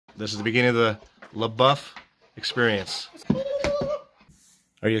This is the beginning of the Labeouf experience.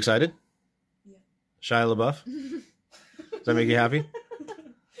 Are you excited? Yeah. Shia LaBeouf? Does that make you happy?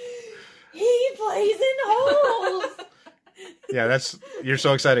 He plays in holes! Yeah, you're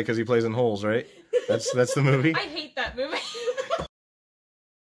so excited because he plays in holes, right? That's the movie? I hate that movie.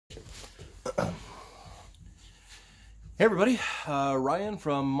 Hey everybody, Ryan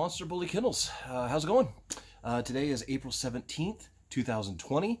from Monster Bully Kennels. How's it going? Today is April 17th,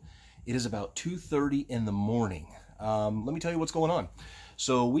 2020. It is about 2:30 in the morning. Let me tell you what's going on.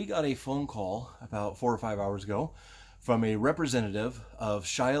 So we got a phone call about 4 or 5 hours ago from a representative of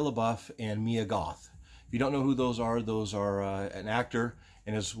Shia LaBeouf and Mia Goth. If you don't know who those are an actor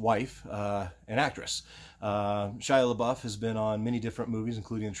and his wife, an actress. Shia LaBeouf has been on many different movies,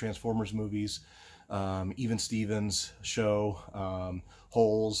 including the Transformers movies, Even Stevens show,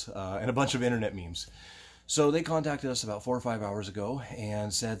 Holes, and a bunch of internet memes. So they contacted us about 4 or 5 hours ago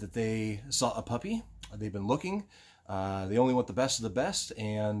and said that they saw a puppy. They've been looking. They only want the best of the best,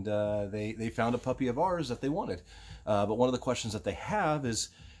 and they found a puppy of ours that they wanted. But one of the questions that they have is,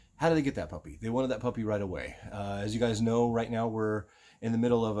 how did they get that puppy? They wanted that puppy right away. As you guys know, right now we're in the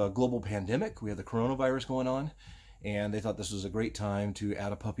middle of a global pandemic. We have the coronavirus going on, and they thought this was a great time to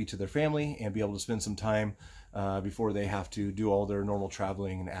add a puppy to their family and be able to spend some time before they have to do all their normal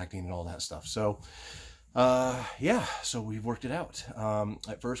traveling and acting and all that stuff. So yeah, so we've worked it out.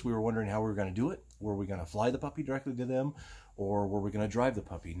 At first we were wondering how we were going to do it. Were we going to fly the puppy directly to them, or were we going to drive the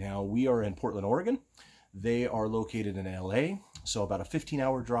puppy? Now, we are in Portland, Oregon. They are located in LA, so about a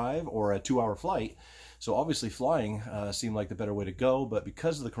 15-hour drive or a 2-hour flight. So obviously flying seemed like the better way to go, but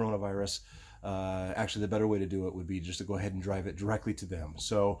because of the coronavirus, actually the better way to do it would be just to go ahead and drive it directly to them.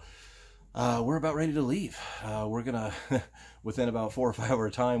 So we're about ready to leave. We're gonna, within about 4 or 5 hour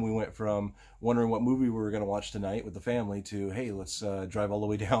time, we went from wondering what movie we were gonna watch tonight with the family to, hey, let's drive all the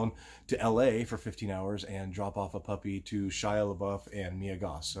way down to LA for 15 hours and drop off a puppy to Shia LaBeouf and Mia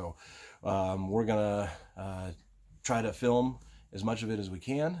Goth. So we're gonna try to film as much of it as we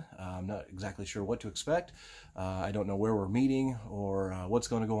can. I'm not exactly sure what to expect. I don't know where we're meeting or what's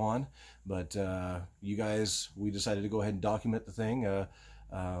going to go on, but you guys, we decided to go ahead and document the thing.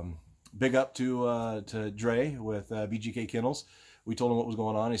 Big up to Dre with BGK Kennels. We told him what was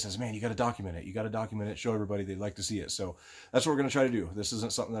going on. He says, man, you got to document it. You got to document it. Show everybody they'd like to see it. So that's what we're going to try to do. This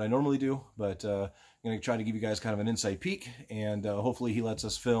isn't something that I normally do, but I'm going to try to give you guys kind of an inside peek, and hopefully he lets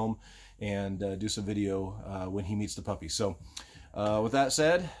us film and do some video when he meets the puppy. So with that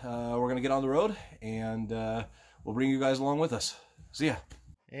said, we're going to get on the road, and we'll bring you guys along with us. See ya.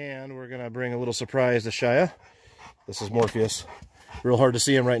 And we're going to bring a little surprise to Shia. This is Morpheus. Real hard to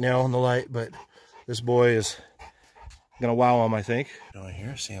see him right now in the light, but this boy is gonna wow him, I think. Right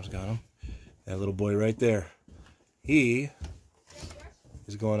here, Sam's got him. That little boy right there. He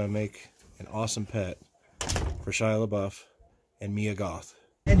is going to make an awesome pet for Shia LaBeouf and Mia Goth.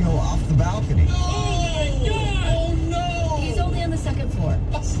 And go off the balcony. Oh no! He's only on the second floor.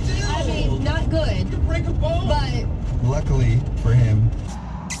 But still! I mean, not good. You could break a bone. But luckily for him,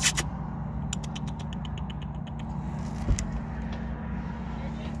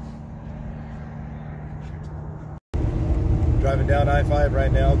 Driving down I-5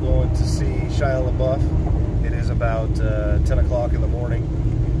 right now, going to see Shia LaBeouf. It is about 10 o'clock in the morning,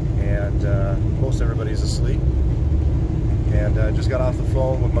 and most everybody's asleep. And just got off the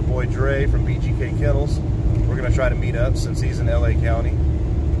phone with my boy Dre from BGK Kennels. We're going to try to meet up since he's in LA County.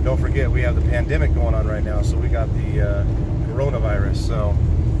 Don't forget, we have the pandemic going on right now, so we got the coronavirus. So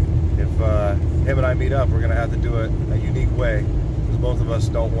if him and I meet up, we're going to have to do it a unique way, because both of us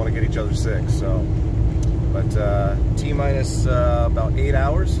don't want to get each other sick. So. But T-minus about 8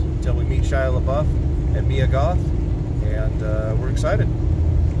 hours until we meet Shia LaBeouf and Mia Goth, and we're excited.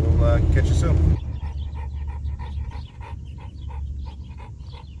 We'll catch you soon.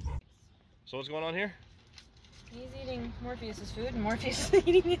 So what's going on here? he's eating Morpheus's food, and Morpheus is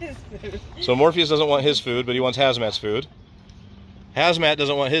eating his food. So Morpheus doesn't want his food, but he wants Hazmat's food. Hazmat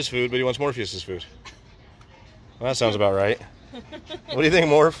doesn't want his food, but he wants Morpheus's food. Well, that sounds about right. What do you think,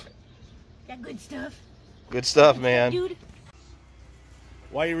 Morph? Got good stuff. Good stuff, man. Dude.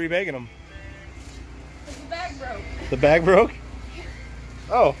 Why are you rebagging them? The bag broke. The bag broke?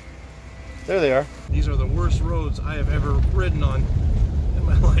 Oh, there they are. These are the worst roads I have ever ridden on in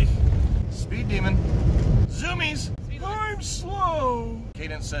my life. Speed demon. Zoomies. I'm slow.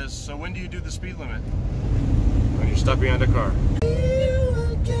 Cadence says, so when do you do the speed limit? When you're stuck behind a car.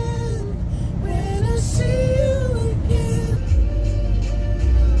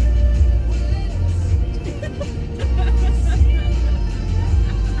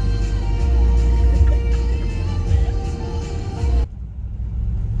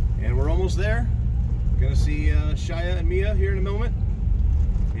 almost there. Gonna see Shia and Mia here in a moment,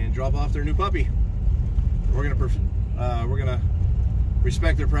 and drop off their new puppy. We're gonna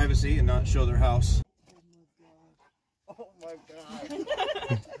respect their privacy and not show their house. Oh my god.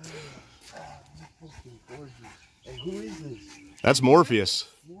 And who is this? That's Morpheus.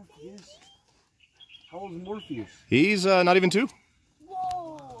 Morpheus? How old is Morpheus? He's not even 2.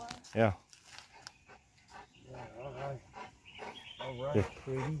 Whoa. Yeah. Alright, yeah.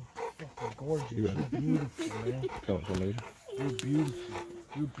 Pretty. Fucking gorgeous. You're beautiful, man. You're beautiful.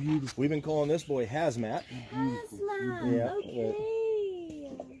 You're beautiful. We've been calling this boy Hazmat. Hazmat. Yeah. Okay.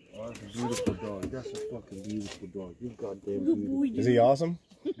 Oh, that's a beautiful dog. That's a fucking beautiful dog. You're goddamn beautiful. Is he awesome?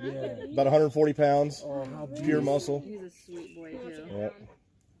 Yeah. About 140 pounds. Oh, how beautiful. Pure muscle. He's a sweet boy too. Yep.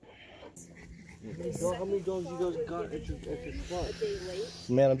 How many dogs you guys got at your spot?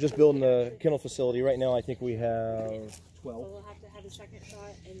 Man, I'm just building a kennel facility. Right now I think we have 12. So we'll have to have a second shot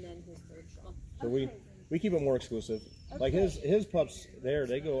and then his third shot. So we keep it more exclusive. Like his pups there,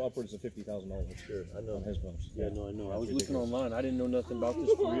 they go upwards of $50,000. Sure, I know. On his pups. Yeah, no, I know. I was looking online. I didn't know nothing about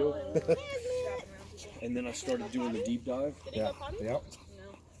this for real. And then I started doing the deep dive. Yeah. Yeah. No.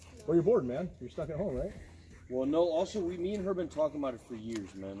 Well, you're bored, man. You're stuck at home, right? Well, no, also, me and her been talking about it for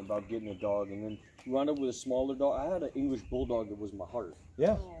years, man, about getting a dog. And then we wound up with a smaller dog. I had an English bulldog that was my heart.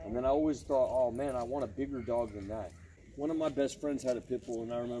 Yeah. And then I always thought, oh, man, I want a bigger dog than that. One of my best friends had a pit bull,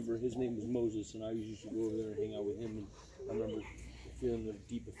 and I remember his name was Moses, and I used to go over there and hang out with him. And I remember feeling a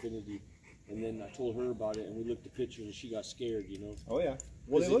deep affinity. And then I told her about it, and we looked at pictures, and she got scared, you know. Oh, yeah.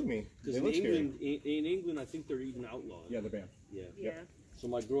 Well, they look mean. Because in England, I think they're even outlawed. Yeah, they're banned. Yeah. Yeah. So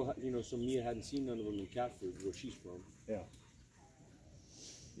my girl, you know, so Mia hadn't seen none of them in Catford, where she's from. Yeah.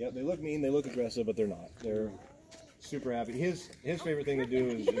 Yeah, they look mean, they look aggressive, but they're not. They're super happy. His favorite thing to do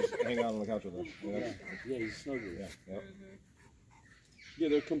is just hang out on the couch with us. You know? Yeah, he's snuggled. Yeah. Yep. Yeah,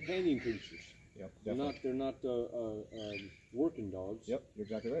 they're companion creatures. Yep. They're not working dogs. Yep. You're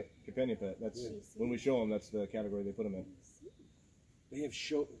exactly right. Companion pet. That's when we show them. That's the category they put them in. They have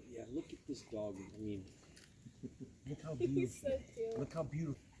show. Yeah, look at this dog. I mean, look how beautiful. Look how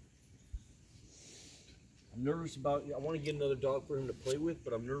beautiful. I'm nervous about. I want to get another dog for him to play with,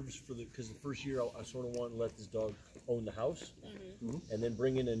 but I'm nervous because the first year I sort of want to let this dog own the house, and then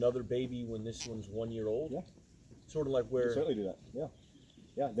bring in another baby when this one's 1 year old. Yeah. Sort of like where. We'll certainly do that. Yeah.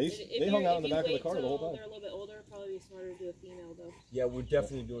 Yeah. They hung out in the back of the car the whole time. They're a little bit older. Probably be smarter to do a female though. Yeah, we're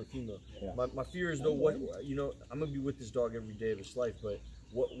definitely doing female. Yeah. My fear is though, you know, I'm gonna be with this dog every day of his life, but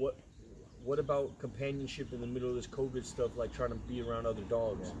what about companionship in the middle of this COVID stuff, like trying to be around other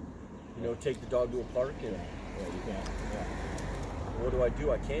dogs? Yeah. You know, take the dog to a park and you can't. Yeah. What do?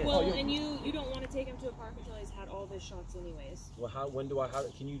 I can't. Well, and you don't want to take him to a park until he's had all of his shots anyways. Well,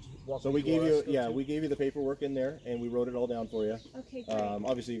 can you walk? So we gave you we gave you the paperwork in there, and we wrote it all down for you. Okay, great.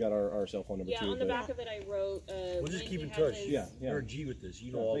 Obviously you got our cell phone number too. Yeah, on the back of it I wrote. We'll just keep in touch. Yeah. You're a G with this.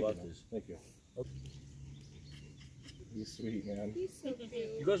 You know all about this. Thank you. Okay. He's sweet, man. He's so cute.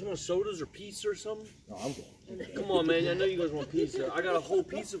 You guys want sodas or pizza or something? No, I'm good. Come on, man. I know you guys want pizza. I got a whole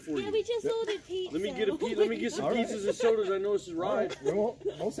pizza for you. Yeah, we just ordered pizza. Let me get some pizzas and sodas. I know this is right. We won't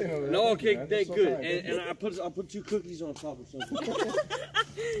say no to that. No, okay, Thank you, good. And I'll put 2 cookies on top or something.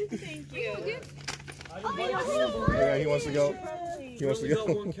 Thank you. yeah, he wants to go. He wants to We got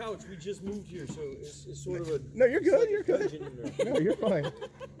go. one couch. We just moved here, so it's sort of a. No, you're good. You're good. No, you're fine.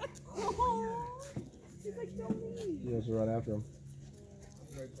 He wants to run after him.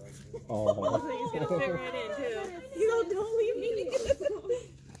 Oh. He's gonna fit right in too. You don't leave me.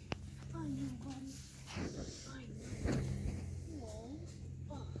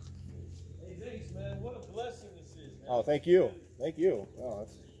 Hey, thanks, man. What a blessing this is, man. Oh, thank you. Thank you. Oh,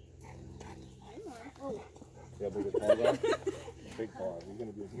 that's. See how big his paws are? Big paws. He's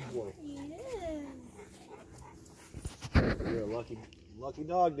gonna be a big boy. You're a lucky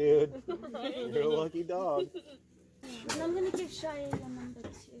dog, dude. You're a lucky dog. And I'm gonna give Shia your number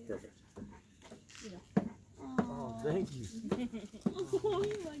too. Perfect. Oh, thank you. Oh,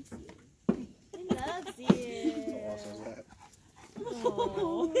 he likes you. He loves you. How awesome is that?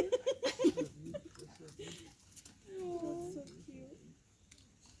 Oh. That's so cute.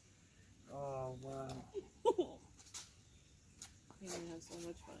 Oh, wow. You're gonna have so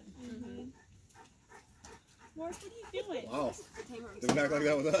much fun. Morph, what are you doing? Wow. Doesn't act like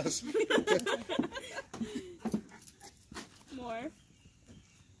that with us. Morph.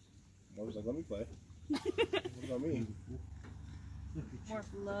 Morph's like, let me play. What about me?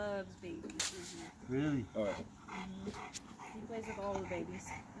 Morph loves babies. Really? All right. He plays with all the babies.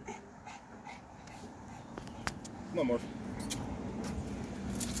 Come on, Morph.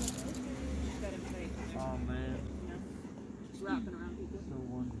 Got him tight. Oh, man. Just wrapping around people. So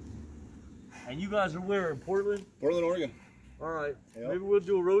wonderful. And you guys are where? In Portland? Portland, Oregon. All right. Yep. Maybe we'll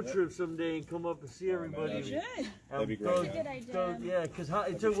do a road trip someday and come up and see everybody. Man, Should. that'd be great. That's a good idea. Yeah, because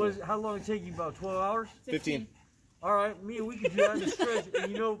how long did it take you? About 12 hours? 15. All right, Mia, we could do that in the stretch.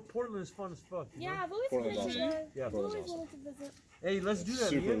 And you know, Portland's fun as fuck. You know? Yeah, I've always Portland's wanted to awesome. go. Yeah, I've always Portland's wanted to visit. Hey, let's do that,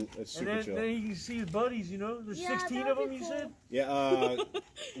 Super, Mia. it's And super chill. then you can see his buddies, you know? There's Yeah, 16 that of would them, be you cool. said? Yeah,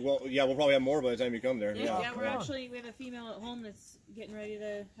 well, yeah, we'll probably have more by the time you come there. Yeah, Yeah. we're Come on. actually, we have a female at home that's getting ready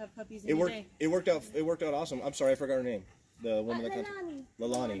to have puppies It any worked. day. It worked out awesome. I'm sorry, I forgot her name. The woman that comes.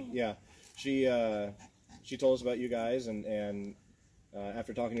 Lalani. Yeah, she told us about you guys, and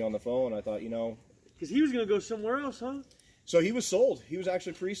after talking to you on the phone, I thought, you know, Because he was going to go somewhere else, huh? so he was sold. He was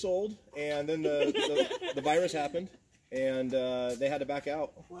actually pre-sold, and then the virus happened, and they had to back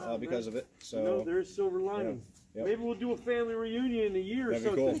out because of it. So You know, there's silver lining. Yep. Maybe we'll do a family reunion in a year or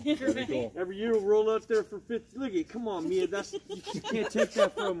that'd be something. cool. That'd be cool. Every year we'll roll out there for 50. Look at, come on, Mia. You can't take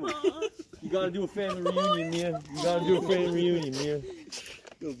that from me. You got to do a family reunion, Mia. You got to do a family reunion, Mia.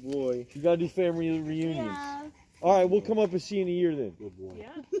 Good boy. You got to do family reunion. Yeah. All right, we'll come up and see you in a year then. Good boy. Yeah.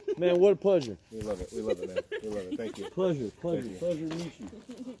 Man, what a pleasure. We love it. We love it, man. We love it. Thank you. Pleasure. Thank you. Pleasure to meet you.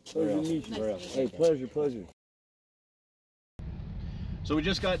 Very Pleasure to awesome. meet you. Very awesome. Hey, pleasure. So we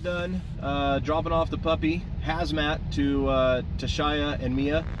just got done dropping off the puppy Hazmat to Shia and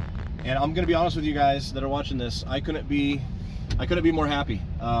Mia, and I'm gonna be honest with you guys that are watching this. I couldn't be more happy.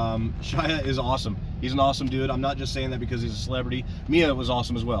 Shia is awesome. He's an awesome dude. I'm not just saying that because he's a celebrity. Mia was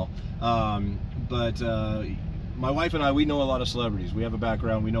awesome as well. But my wife and I, we know a lot of celebrities. We have a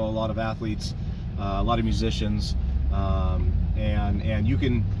background. We know a lot of athletes, a lot of musicians, and you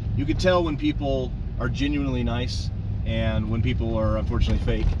can tell when people are genuinely nice and when people are unfortunately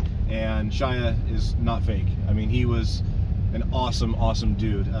fake. And Shia is not fake. I mean, he was an awesome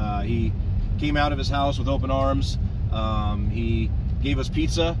dude. He came out of his house with open arms. He gave us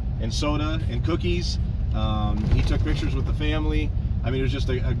pizza and soda and cookies. He took pictures with the family. I mean, it was just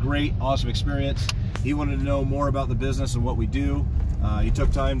a great, awesome experience. He wanted to know more about the business and what we do. He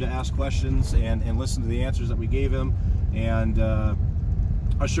took time to ask questions and listen to the answers that we gave him, and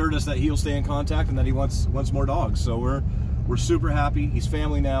assured us that he'll stay in contact and that he wants more dogs. So we're super happy. He's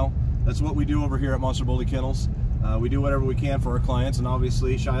family now. That's what we do over here at Monster Bully Kennels. We do whatever we can for our clients, and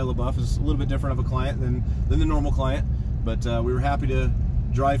obviously Shia Labeouf is a little bit different of a client than the normal client. But we were happy to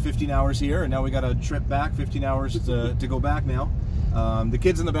drive 15 hours here, and now we got a trip back, 15 hours to go back now. The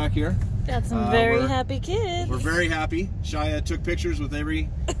kids in the back here. Got some very happy kids. We're very happy. Shia took pictures with every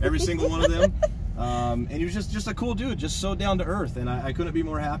single one of them. And he was just a cool dude, just so down to earth, and I couldn't be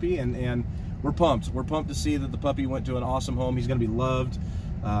more happy. And we're pumped. We're pumped to see that the puppy went to an awesome home. He's going to be loved.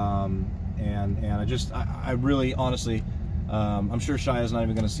 And I really, honestly, I'm sure Shia's not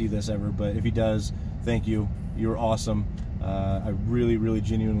even going to see this ever, but if he does, thank you. You were awesome. I really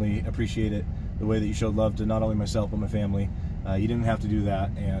genuinely appreciate it, the way that you showed love to not only myself but my family. You didn't have to do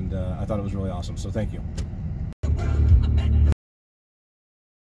that, and I thought it was really awesome, so thank you.